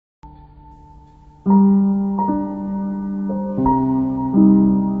What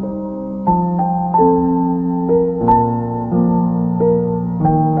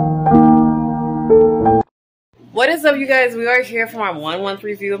is up, you guys? We are here for my 1-month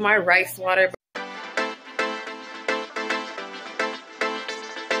review of my rice water.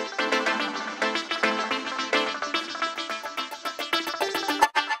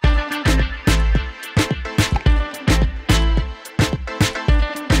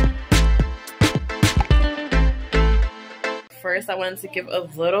 First, I wanted to give a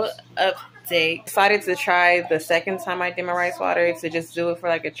little update. Decided to try the second time I did my rice water to just do it for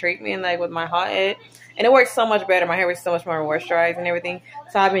like a treatment, like with my hot head. And it works so much better. My hair was so much more moisturized and everything.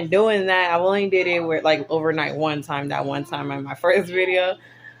 So I've been doing that. I only did it with like overnight one time, that one time in my first video.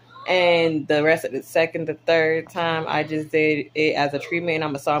 And the rest of the second to third time, I just did it as a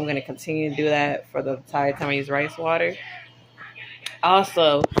treatment. So I'm going to continue to do that for the entire time I use rice water.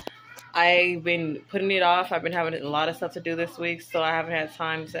 Also, I've been putting it off. I've been having a lot of stuff to do this week, so I haven't had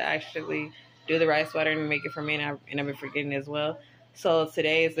time to actually do the rice water and make it for me, and I've been forgetting as well. So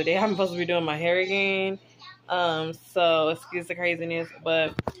today is the day I'm supposed to be doing my hair again. So excuse the craziness,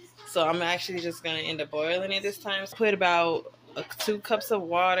 but so I'm actually just gonna end up boiling it this time. So put about 2 cups of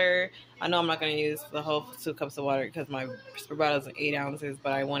water. I know I'm not gonna use the whole 2 cups of water because my spray bottle is 8 ounces,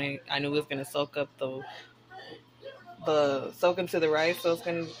 but I knew it was gonna soak up soak into the rice, so it's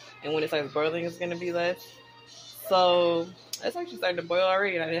gonna, and when it starts boiling, it's gonna be less. So it's actually starting to boil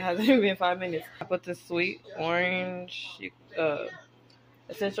already, and it hasn't even been 5 minutes. I put the sweet orange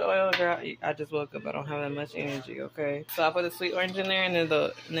essential oil. Girl, I just woke up. I don't have that much energy. Okay, so I put the sweet orange in there, and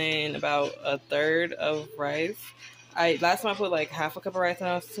then about 1/3 of rice. Last time I put like half a cup of rice, and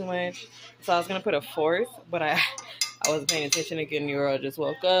that was too much. So I was gonna put 1/4, but I wasn't paying attention again. Your girl just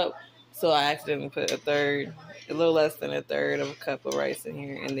woke up, so I accidentally put 1/3. A little less than 1/3 of a cup of rice in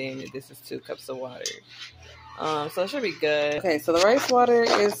here, and then this is 2 cups of water. So it should be good. Okay, so the rice water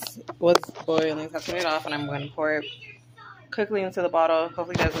was boiling. So I turn it off, and I'm going to pour it quickly into the bottle.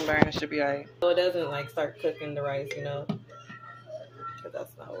 Hopefully it doesn't burn. It should be alright. So it doesn't like start cooking the rice, you know, because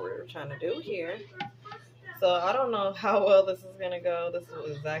that's not what we're trying to do here. So I don't know how well this is gonna go. This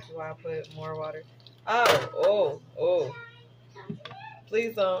is exactly why I put more water. Oh!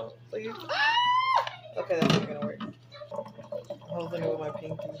 Please don't, please. Okay, that's not gonna work. I'm holding it with my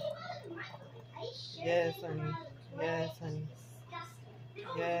pinky. Yes, honey. Yes, honey.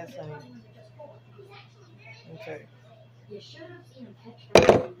 Yes, honey. Okay.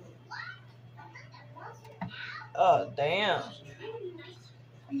 Oh, damn.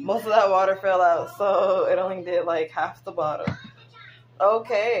 Most of that water fell out, so it only did like half the bottle.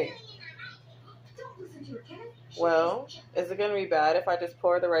 Okay. Well, is it gonna be bad if I just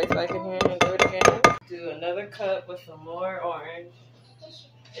pour the rice back in here and do it again? Do another cup with some more orange.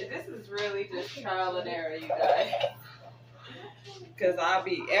 This is really just trial and error, you guys. Because I'll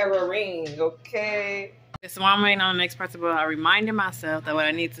be erroring, okay? So while I'm waiting on the next part to boil, I reminded myself that what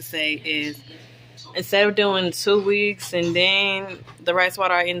I need to say is, instead of doing 2 weeks and then the rice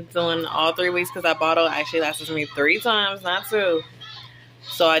water, I end up doing all 3 weeks, because that bottle actually lasts me 3 times, not 2.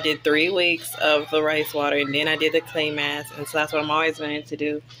 So I did 3 weeks of the rice water, and then I did the clay mask, and so that's what I'm always going to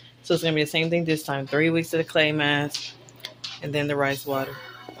do. So it's going to be the same thing this time. 3 weeks of the clay mask, and then the rice water.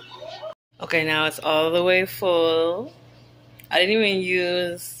 Okay, now it's all the way full. I didn't even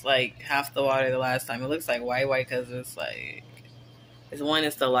use like half the water the last time. It looks like white because it's like, one,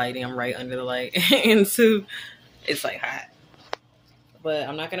 it's the lighting. I'm right under the light, and 2, it's like hot. But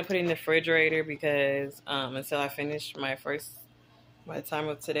I'm not going to put it in the refrigerator because until I finish my time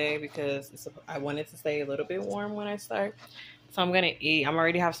of today, because I want it to stay a little bit warm when I start. So I'm gonna eat. I'm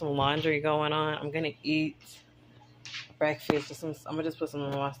already have some laundry going on. I'm gonna eat breakfast. I'm gonna just put some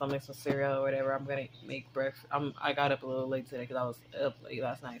in my stomach, some cereal or whatever. I'm gonna make breakfast. I got up a little late today because I was up late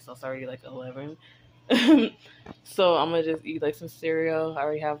last night, so it's already like 11. So I'm gonna just eat like some cereal. I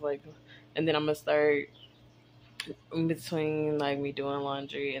already have like, and then I'm gonna start in between like me doing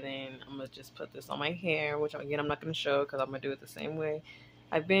laundry, and then I'm gonna just put this on my hair, which again I'm not gonna show because I'm gonna do it the same way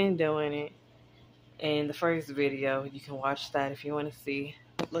I've been doing it in the first video. You can watch that if you want to see.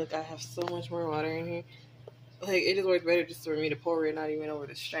 Look, I have so much more water in here. Like, it just works better just for me to pour it, not even over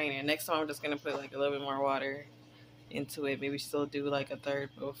the strainer. Next time I'm just gonna put like a little bit more water into it. Maybe still do like 1/3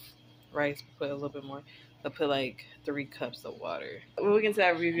 of rice, put a little bit more. I'll put like 3 cups of water. We'll get into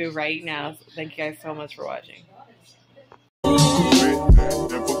that review right now. So thank you guys so much for watching.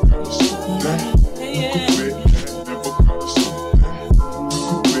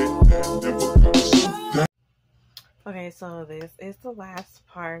 Okay, so this is the last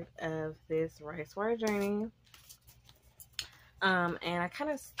part of this rice water journey. And I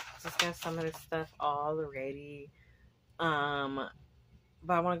kind of discussed some of this stuff already.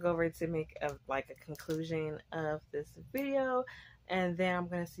 But I want to go over to make a conclusion of this video, and then I'm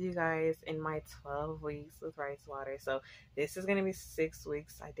gonna see you guys in my 12 weeks with rice water. So this is gonna be 6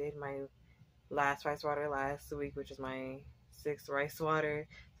 weeks. I did my last rice water last week, which is my 6th rice water.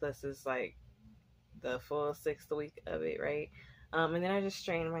 So this is like the full 6th week of it, right? And then I just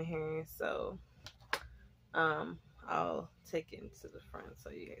strained my hair. So I'll take it into the front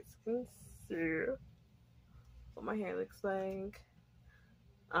so you guys can see what my hair looks like.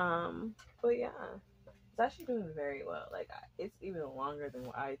 But yeah, it's actually doing very well. Like, it's even longer than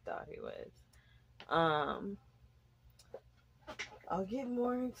what I thought it was. I'll get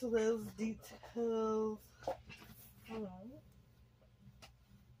more into those details.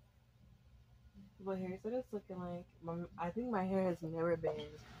 But here's what it's looking like. I think my hair has never been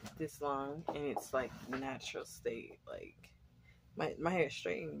this long, and it's like natural state. Like, my hair is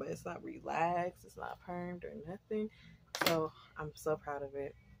straightened, but it's not relaxed, it's not permed or nothing. So I'm so proud of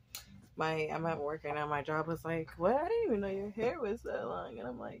it. I'm at work right now. My job was like, "What? I didn't even know your hair was that long." And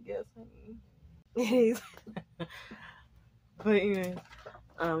I'm like, "Yes, honey, it is." But anyways,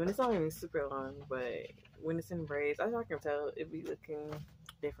 and it's not even super long, but when it's in braids, as I can tell, it be looking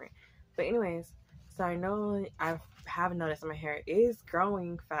different. But anyways, so I know I have noticed my hair is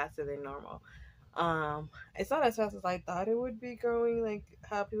growing faster than normal. It's not as fast as I thought it would be growing, like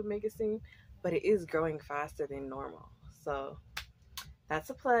how people make it seem, but it is growing faster than normal. So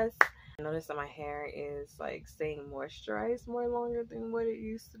that's a plus. I noticed that my hair is like staying moisturized more longer than what it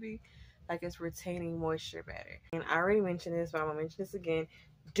used to be. Like, it's retaining moisture better. And I already mentioned this, but I'm gonna mention this again.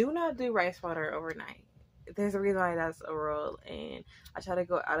 Do not do rice water overnight. There's a reason why that's a rule, and I try to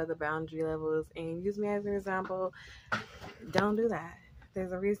go out of the boundary levels and use me as an example. Don't do that.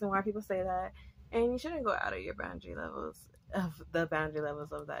 There's a reason why people say that, and you shouldn't go out of your boundary levels of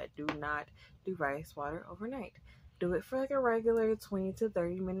that. Do not do rice water overnight. Do it for like a regular 20 to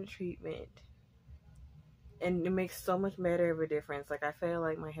 30 minute treatment, and it makes so much better of a difference. Like, I feel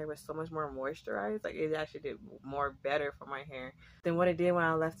like my hair was so much more moisturized. Like, it actually did more better for my hair than what it did when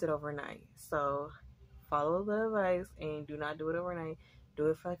I left it overnight. So follow the advice and do not do it overnight. Do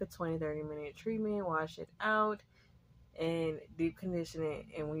it for like a 20-30 minute treatment. Wash it out and deep condition it.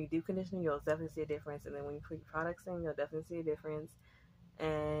 And when you deep condition it, you'll definitely see a difference. And then when you put your products in, you'll definitely see a difference.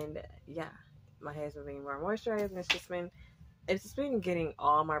 And yeah, my hair's been being more moisturized, and it's just been getting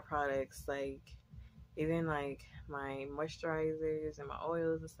all my products, like even like my moisturizers and my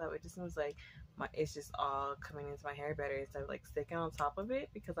oils and stuff. It just seems like it's just all coming into my hair better instead of like sticking on top of it,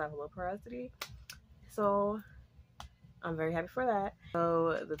 because I have low porosity. So I'm very happy for that.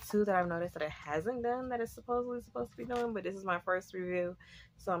 So the two that I've noticed that it hasn't done that it's supposedly supposed to be doing, but this is my first review,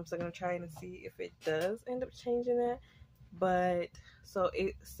 so I'm still gonna try and see if it does end up changing that. But so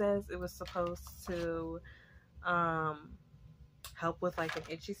it says it was supposed to help with like an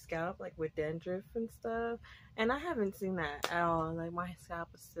itchy scalp, like with dandruff and stuff, and I haven't seen that at all. Like, my scalp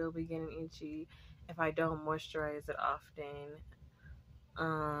is still be getting itchy if I don't moisturize it often.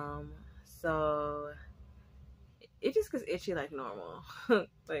 So it just gets itchy like normal.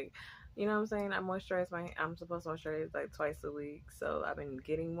 Like, you know what I'm saying? I'm supposed to moisturize like twice a week, so I've been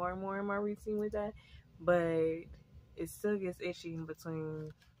getting more and more in my routine with that, but it still gets itchy in between.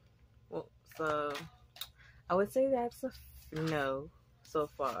 Well, so I would say that's a no so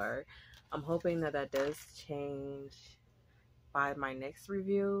far. I'm hoping that does change by my next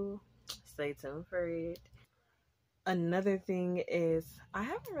review. Stay tuned for it. Another thing is, I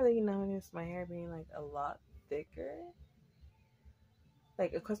haven't really noticed my hair being like a lot thicker.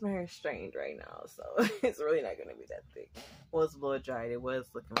 Like, of course my hair is straightened right now, so it's really not gonna be that thick. Well, it's blow dried, it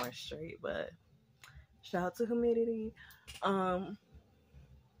was looking more straight, but shout out to humidity.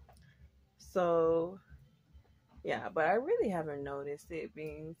 So yeah, but I really haven't noticed it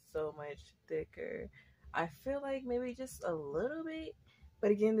being so much thicker. I feel like maybe just a little bit,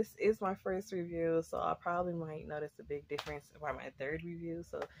 but again, this is my first review, so I probably might notice a big difference by my third review.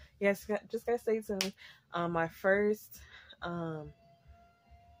 So yes, just gotta stay tuned. My first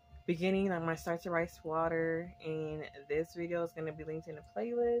beginning, I'm gonna start to rice water, and this video is gonna be linked in the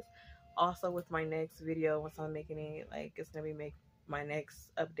playlist. Also, with my next video, once I'm making it, like, it's gonna be my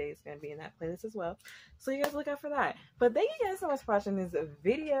next update is gonna be in that playlist as well, so you guys look out for that. But thank you guys so much for watching this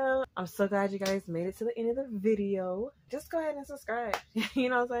video. I'm so glad you guys made it to the end of the video. Just go ahead and subscribe. You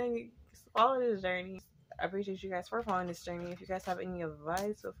know what I'm saying? Follow this journey. I appreciate you guys for following this journey. If you guys have any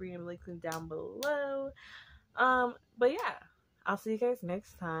advice, feel free to link them down below. But yeah, I'll see you guys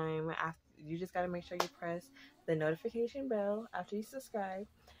next time. You just gotta make sure you press the notification bell after you subscribe,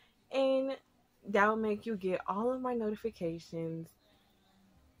 and that will make you get all of my notifications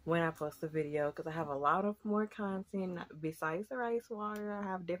when I post a video, because I have a lot of more content besides the rice water. I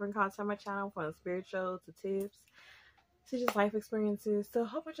have different content on my channel, from spiritual to tips to just life experiences to a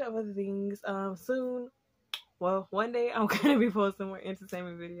whole bunch of other things. Soon, well, one day I'm gonna be posting more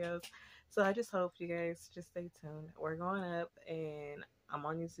entertainment videos. So I just hope you guys just stay tuned. We're going up, and I'm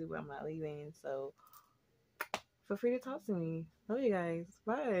on YouTube. I'm not leaving, so feel free to talk to me. Love you guys.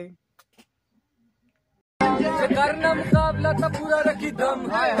 Bye. करना मुकाबला ता पूरा रखी दम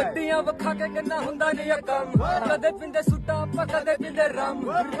गड्डियां वखा के करना हुंदा नहीं कम कदे पिंदे सुट्टा आपा कदे पिंदे रम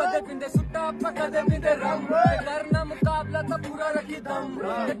कदे पिंदे सुट्टा आपा कदे पिंदे रम करना मुकाबला ता पूरा रखी दम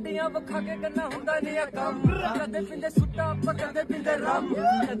गड्डियां वखा के करना हुंदा नहीं कम कदे पिंदे सुट्टा आपा कदे पिंदे रम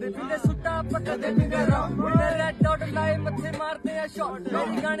कदे पिंदे सुट्टा आपा कदे पिंदे रम रेड डॉट लाए मथे मारदे आ शॉट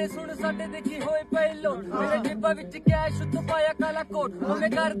मेरे गाने सुन साडे देखी होए पहलो मेरे जेबा विच कैश तो पाया काला कोट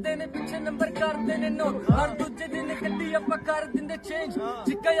हमें करदे ने पीछे नंबर करदे ने नोट हर दूजे दिन गड्डी ਆਪਾਂ ਕਰ ਦਿੰਦੇ ਚੇਂਜ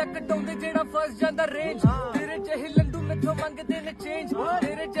ਜਿੱਕਾ ਜਾਂ ਕਟਾਉਂਦੇ ਜਿਹੜਾ ਫਸ ਜਾਂਦਾ ਰੇਂਜ ਤੇਰੇ ਜਿਹੇ ਲੰਡੂ ਮੈਥੋਂ ਮੰਗਦੇ ਨੇ ਚੇਂਜ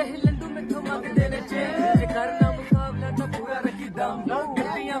ਤੇਰੇ ਜਿਹੇ ਲੰਡੂ ਮੈਥੋਂ ਮੰਗਦੇ ਨੇ ਚੇਂਜ ਜੇ ਕਰਨਾ ਮੁਕਾਬਲਾ ਤਾਂ ਪੂਰਾ ਰੱਖੀ ਦਮ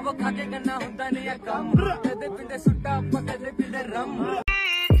ਗੱਡੀਆਂ ਵਖਾ ਕੇ ਕਰਨਾ ਹੁੰਦਾ ਨਹੀਂ ਕੰਮ ਕਦੇ ਪਿੰਡੇ